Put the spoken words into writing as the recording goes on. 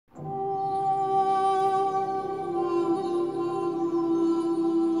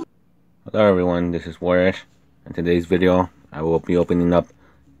Hello everyone, this is Warish. In today's video, I will be opening up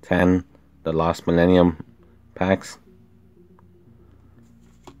 10 the Lost Millennium packs.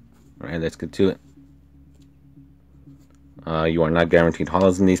 Alright, let's get to it. You are not guaranteed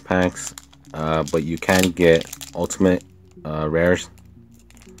hauls in these packs, but you can get ultimate rares.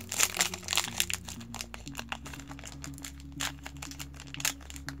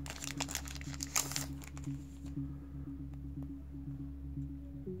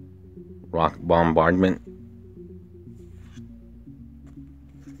 Rock Bombardment,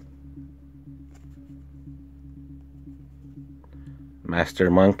 Master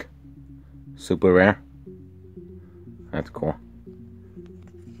Monk, super rare. That's cool.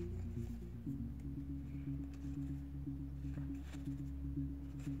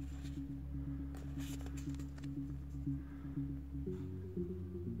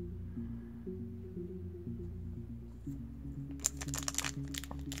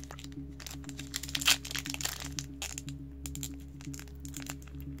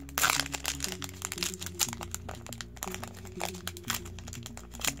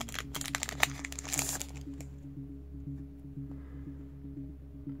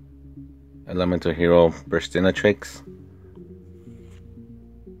 Elemental Hero Burstinatrix,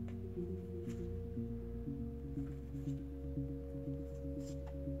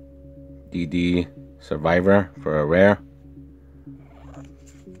 DD Survivor for a rare,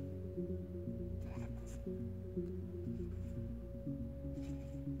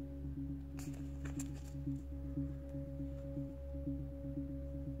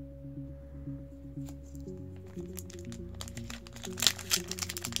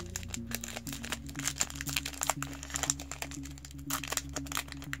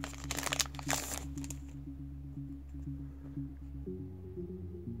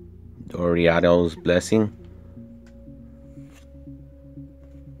 Doriato's Blessing,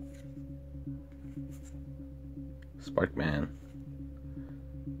 Sparkman,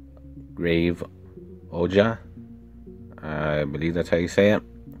 Grave Oja, I believe that's how you say it,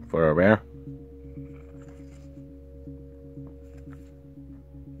 for a rare.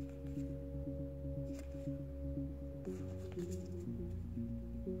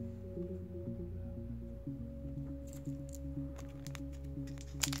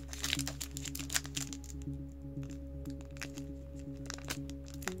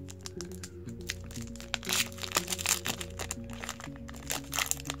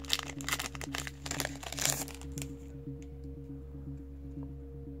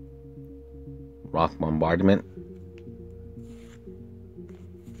 Rock Bombardment,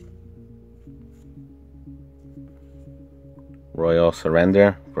 Royal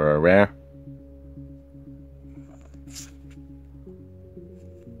Surrender for a rare,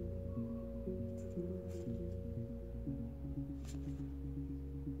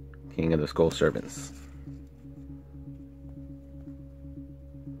 King of the Skull Servants,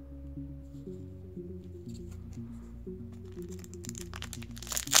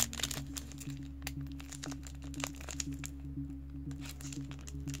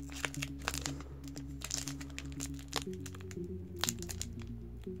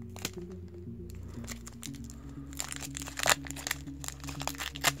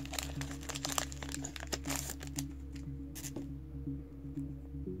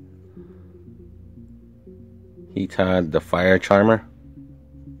 Hita the Fire Charmer,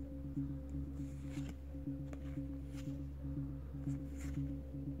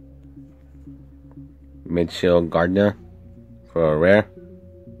 Midshield Gardener for a rare,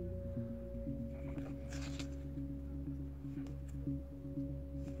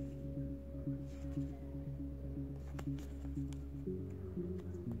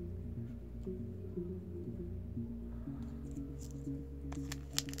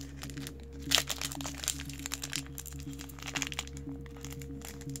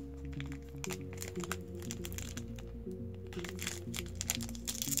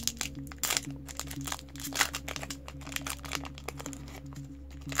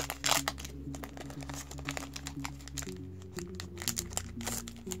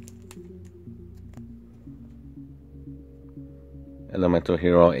 Elemental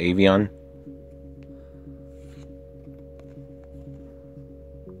Hero Avion,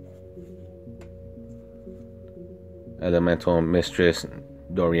 Elemental Mistress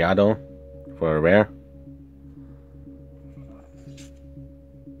Doriato for a rare,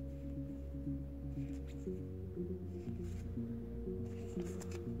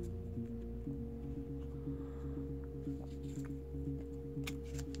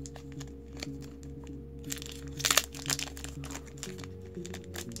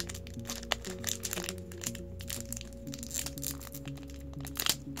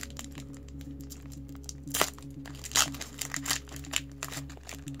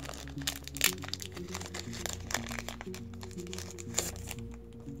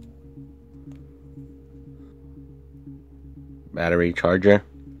 battery charger,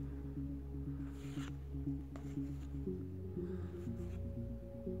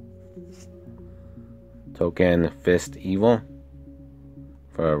 token Fist Evil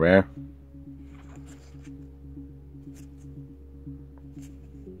for a rare,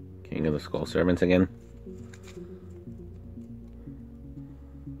 King of the Skull Servants again,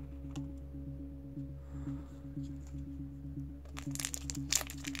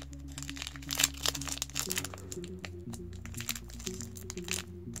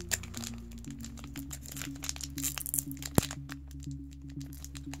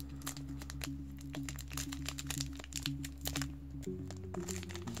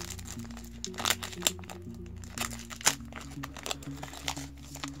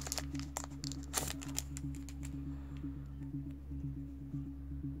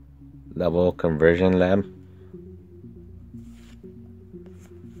 Level Conversion Lab,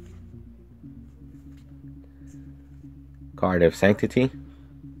 Card of Sanctity.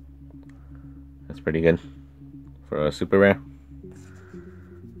 That's pretty good for a super rare.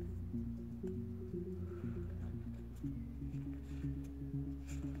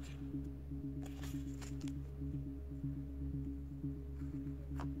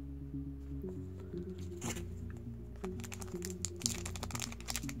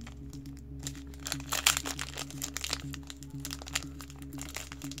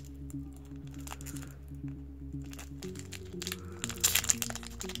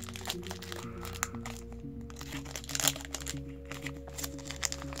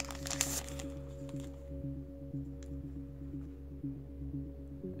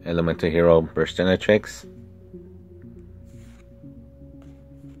 Elemental Hero Burstinatrix,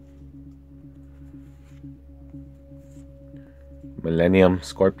 Millennium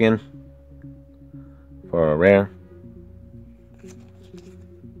Scorpion for a rare,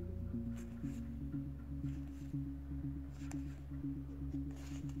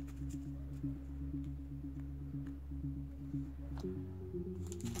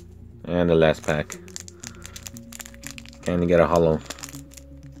 and the last pack. Can you get a holo?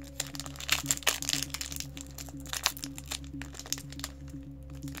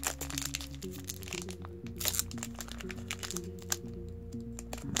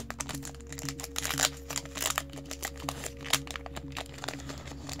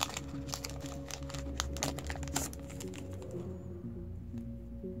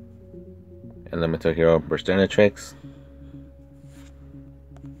 Elemental Hero Burstinatrix,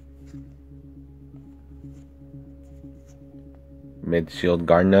 Mid Shield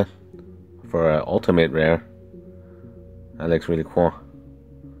Gardener for an ultimate rare. That looks really cool.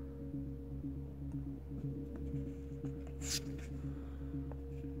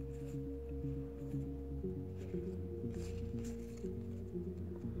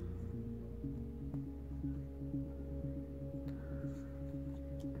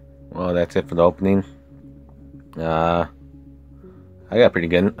 Well, that's it for the opening. I got pretty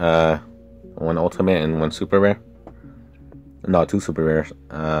good. One ultimate and one super rare. No, two super rares.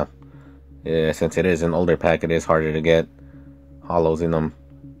 Yeah, since it is an older pack, it is harder to get holos in them.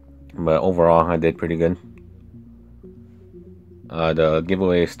 But overall, I did pretty good. The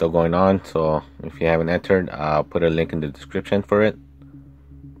giveaway is still going on, so if you haven't entered, I'll put a link in the description for it.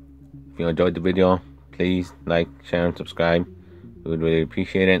 If you enjoyed the video, please like, share, and subscribe. We would really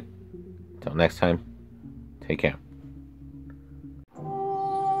appreciate it. Until next time, take care.